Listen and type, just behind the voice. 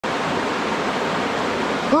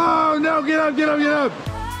Oh no, get up, get up, get up!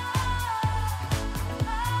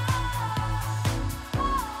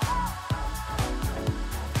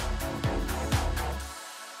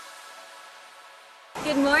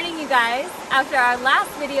 Good morning, you guys. After our last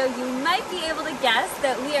video, you might be able to guess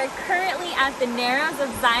that we are currently at the Narrows of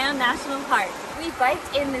Zion National Park. We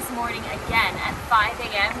biked in this morning again at 5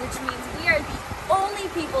 a.m., which means we are the only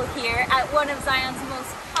people here at one of Zion's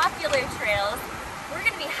most popular trails. We're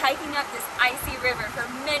going to be hiking up this icy river for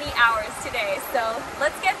many hours today, so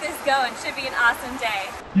let's get this going. Should be an awesome day.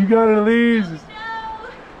 You got it, Elise.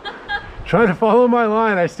 Oh, no! Try to follow my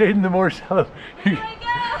line. I stayed in the more shallow. Here I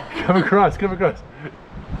go! Come across, come across.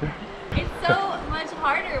 It's so much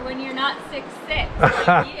harder when you're not 6'6"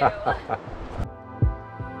 like you.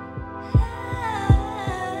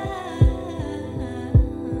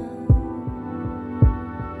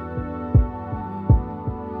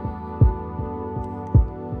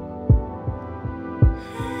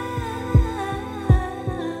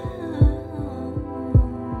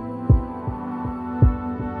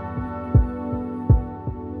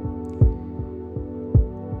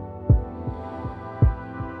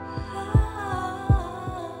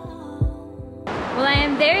 Well, I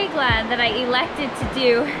am very glad that I elected to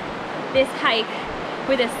do this hike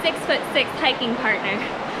with a 6'6" hiking partner,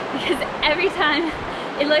 because every time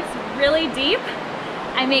it looks really deep,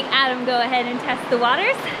 I make Adam go ahead and test the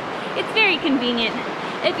waters. It's very convenient.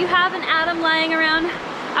 If you have an Adam lying around,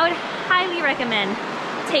 I would highly recommend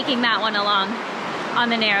taking that one along on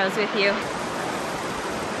the Narrows with you.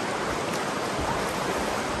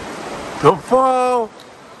 Don't fall.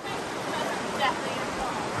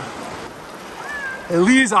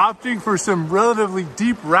 Elise opting for some relatively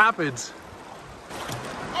deep rapids.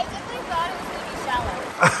 I definitely thought it was going to be shallow.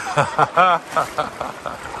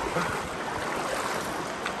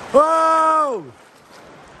 Whoa!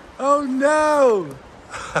 Oh no! You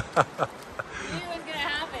knew it was going to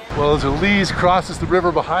happen. Well, as Elise crosses the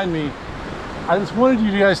river behind me, I just wanted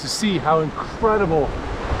you guys to see how incredible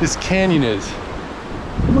this canyon is.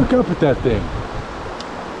 Look up at that thing.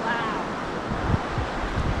 Wow.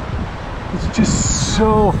 It's just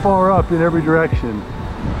so far up in every direction.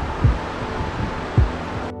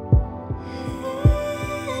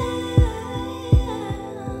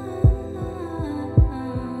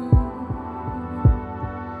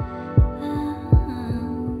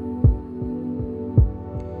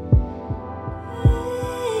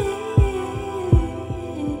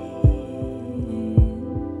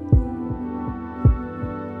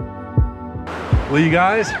 Well, you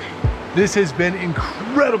guys, this has been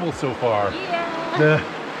incredible so far. Yeah. The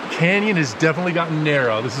canyon has definitely gotten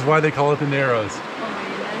narrow. This is why they call it the Narrows. Oh my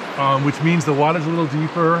goodness. Which means the water's a little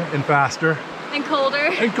deeper and faster. And colder.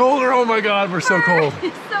 And colder, oh my God, we're so cold.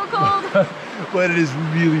 It's so cold. But it is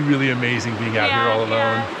really, really amazing being out here all alone.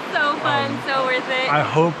 Yeah, so fun, so worth it. I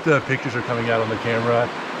hope the pictures are coming out on the camera.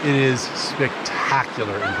 It is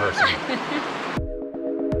spectacular in person.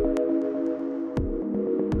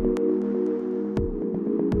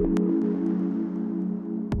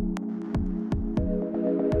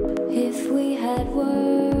 If we had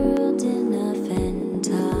world enough and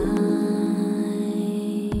time,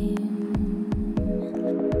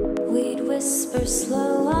 we'd whisper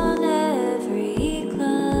slow on every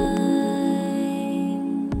climb.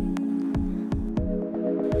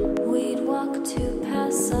 We'd walk to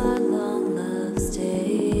pass our long love's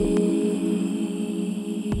day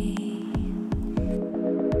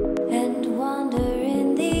and wander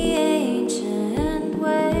in the ancient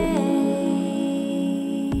way.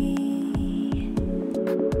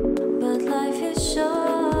 But life is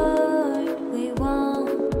short, we want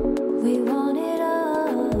it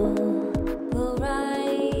all. We'll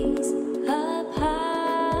rise up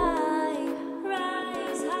high,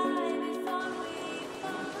 rise high before we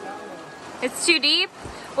fall. It's too deep?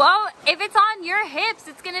 Well, if it's on your hips,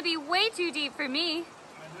 it's gonna be way too deep for me. I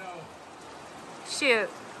know. Shoot.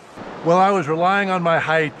 Well, I was relying on my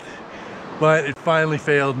height, but it finally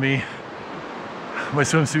failed me. My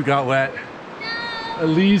swimsuit got wet. No!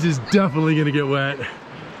 Elise is definitely gonna get wet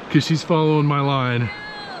because she's following my line.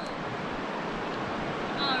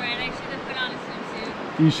 Alright, I should have put on a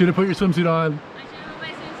swimsuit. You should have put your swimsuit on. I should have put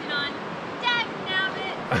my swimsuit on. Dang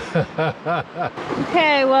nabbit!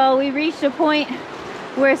 Okay, well, we reached a point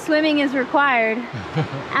where swimming is required.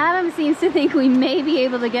 Adam seems to think we may be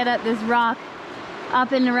able to get up this rock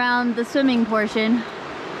up and around the swimming portion.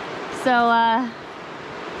 So,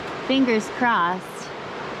 fingers crossed.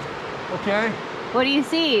 Okay. What do you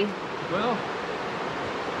see? Well.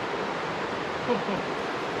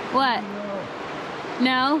 What?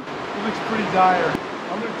 No? It looks pretty dire.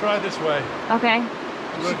 I'm gonna try this way. Okay.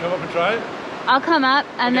 You wanna come up and try it? I'll come up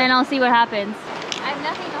and then I'll see what happens. I have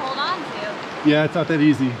nothing to hold on to. Yeah, it's not that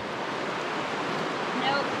easy.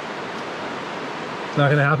 Nope. It's not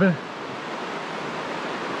gonna happen?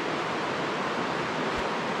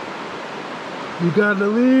 You got it,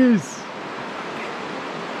 Elise!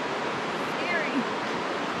 Scary.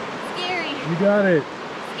 Scary. You got it.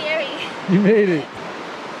 Scary. You made it.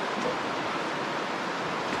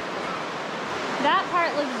 That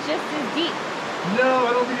part looks just as deep. No,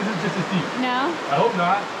 I don't think it's just as deep. No? I hope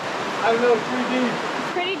not. I don't know, it's pretty deep.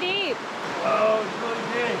 It's pretty deep. Oh, it's really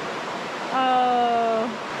big. Oh.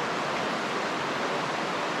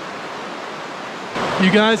 You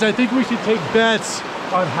guys, I think we should take bets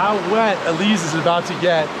on how wet Elise is about to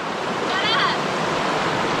get. Shut up.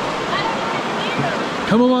 I don't know what to do.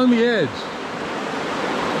 Come along the edge.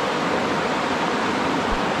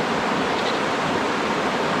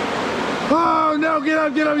 Oh no, get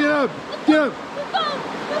up, get up, get up, get up.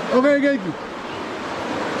 Okay, okay.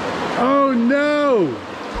 Oh no.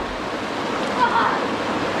 God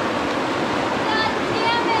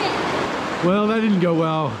damn it. Well, that didn't go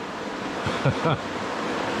well.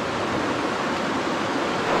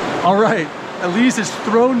 All right, Elise has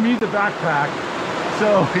thrown me the backpack,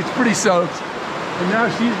 so it's pretty soaked. And now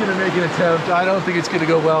she's gonna make an attempt. I don't think it's gonna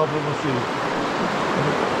go well, but we'll see.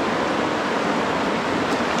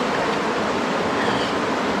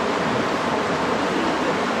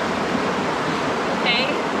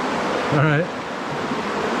 All right.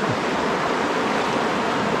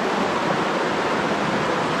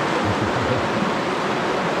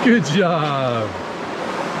 Good job.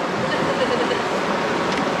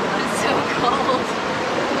 I'm so cold.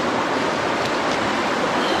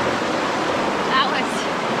 That was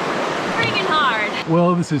freaking hard.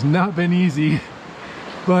 Well, this has not been easy,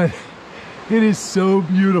 but it is so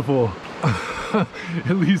beautiful.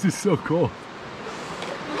 Elise is so cold.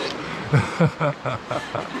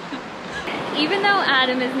 Even though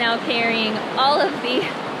Adam is now carrying all of the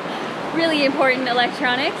really important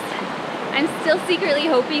electronics, I'm still secretly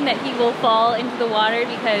hoping that he will fall into the water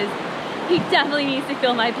because he definitely needs to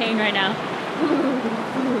feel my pain right now.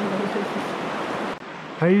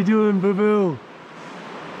 How you doing, boo-boo?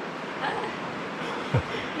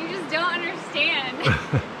 You just don't understand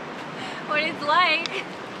what it's like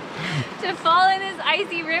to fall in this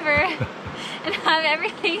icy river and have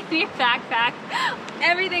everything in your backpack,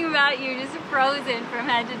 everything about you just frozen from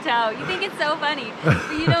head to toe. You think it's so funny, but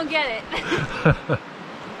you don't get it.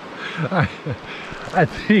 I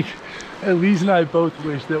think Elise and I both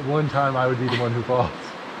wish that one time I would be the one who falls.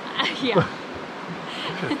 Yeah.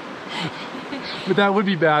 But that would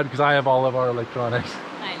be bad because I have all of our electronics.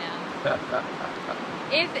 I know.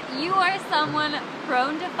 If you are someone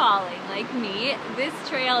prone to falling like me, this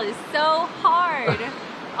trail is so hard.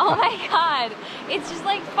 Oh my God. It's just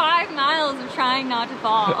like 5 miles of trying not to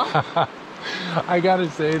fall. I gotta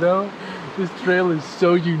say though, this trail is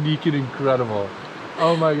so unique and incredible.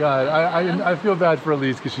 Oh my God, I feel bad for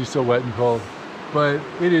Elise because she's so wet and cold, but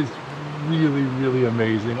it is really, really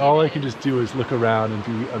amazing. All I can just do is look around and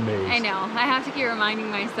be amazed. I know, I have to keep reminding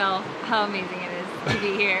myself how amazing it is to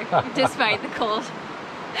be here, despite the cold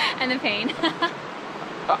and the pain.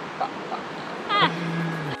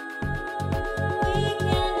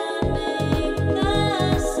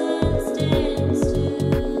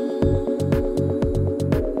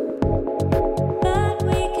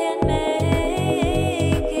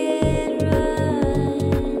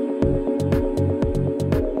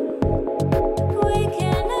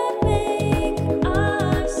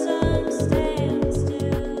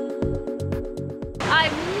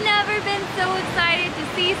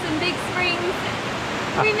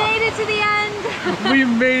 We made it to the end. We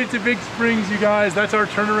made it to Big Springs, you guys. That's our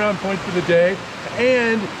turnaround point for the day.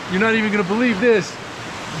 And you're not even gonna believe this.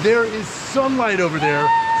 There is sunlight over there.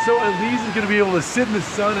 So Elise is gonna be able to sit in the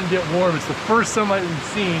sun and get warm. It's the first sunlight we've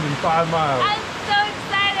seen in 5 miles. I'm so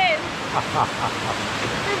excited.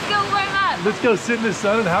 Let's go warm up. Let's go sit in the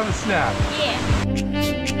sun and have a snack. Yeah.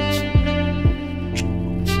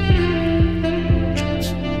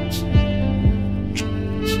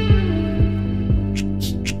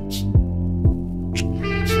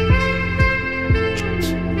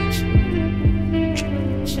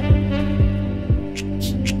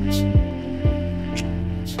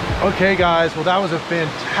 Okay guys, well that was a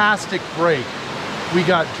fantastic break. We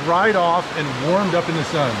got dried off and warmed up in the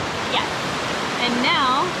sun. Yes. And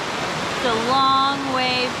now it's a long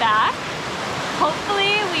way back.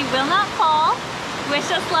 Hopefully we will not fall. Wish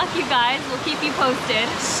us luck, you guys. We'll keep you posted.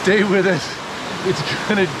 Stay with us. It's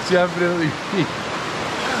gonna definitely be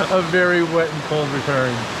a very wet and cold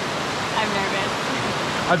return. I'm nervous.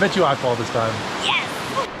 I bet you I fall this time. Yes!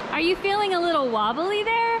 Are you feeling a little wobbly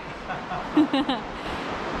there?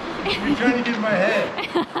 You're trying to get in my head.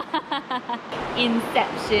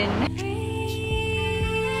 Inception.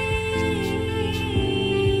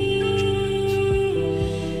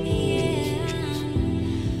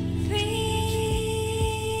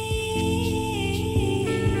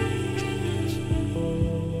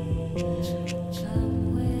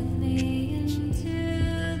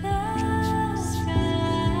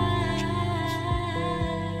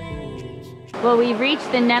 Well, we've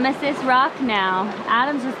reached the Nemesis Rock now.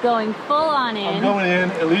 Adam's just going full on in. I'm going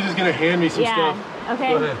in. Elisa's gonna hand me some stuff. Okay.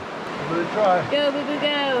 Go ahead. I'm gonna try. Go, boo, boo,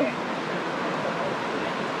 go.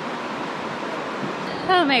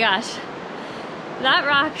 Oh my gosh. That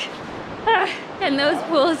rock and those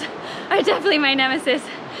pools are definitely my nemesis.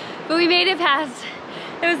 But we made it past.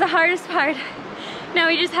 It was the hardest part. Now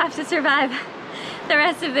we just have to survive the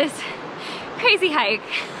rest of this crazy hike.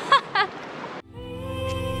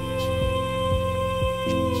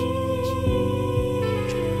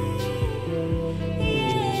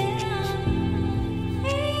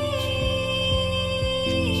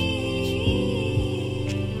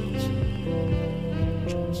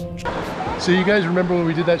 So you guys remember when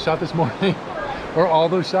we did that shot this morning? Or all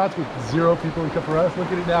those shots with 0 people except for us? Look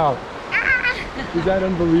at it now. Is that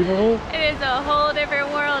unbelievable? It is a whole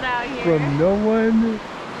different world out here. From no one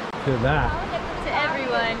to that. To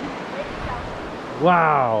everyone.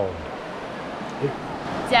 Wow.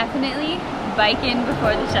 Definitely bike in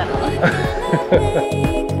before the shuttle.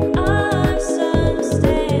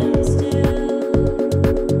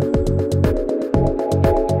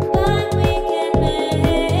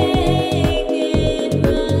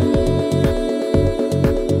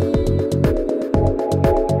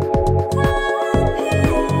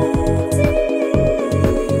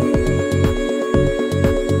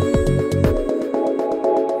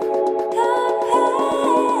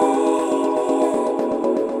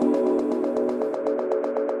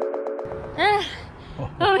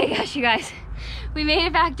 You guys, we made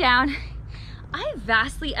it back down. I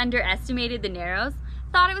vastly underestimated the Narrows.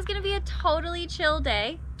 Thought it was gonna be a totally chill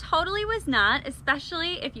day. Totally was not,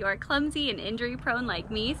 especially if you are clumsy and injury prone like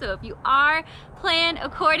me. So if you are, plan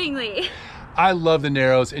accordingly. I love the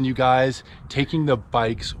Narrows, and you guys, taking the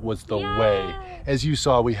bikes was the way. As you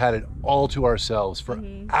saw, we had it all to ourselves for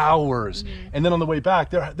hours. And then on the way back,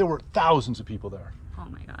 there were thousands of people there. Oh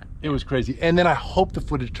my God. It was crazy. And then I hope the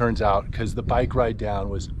footage turns out, because the bike ride down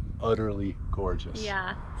was utterly gorgeous.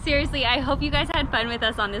 Yeah, seriously, I hope you guys had fun with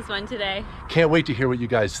us on this one today. Can't wait to hear what you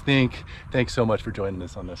guys think. Thanks so much for joining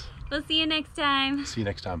us on this. We'll see you next time. See you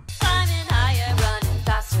next time. Climbing higher.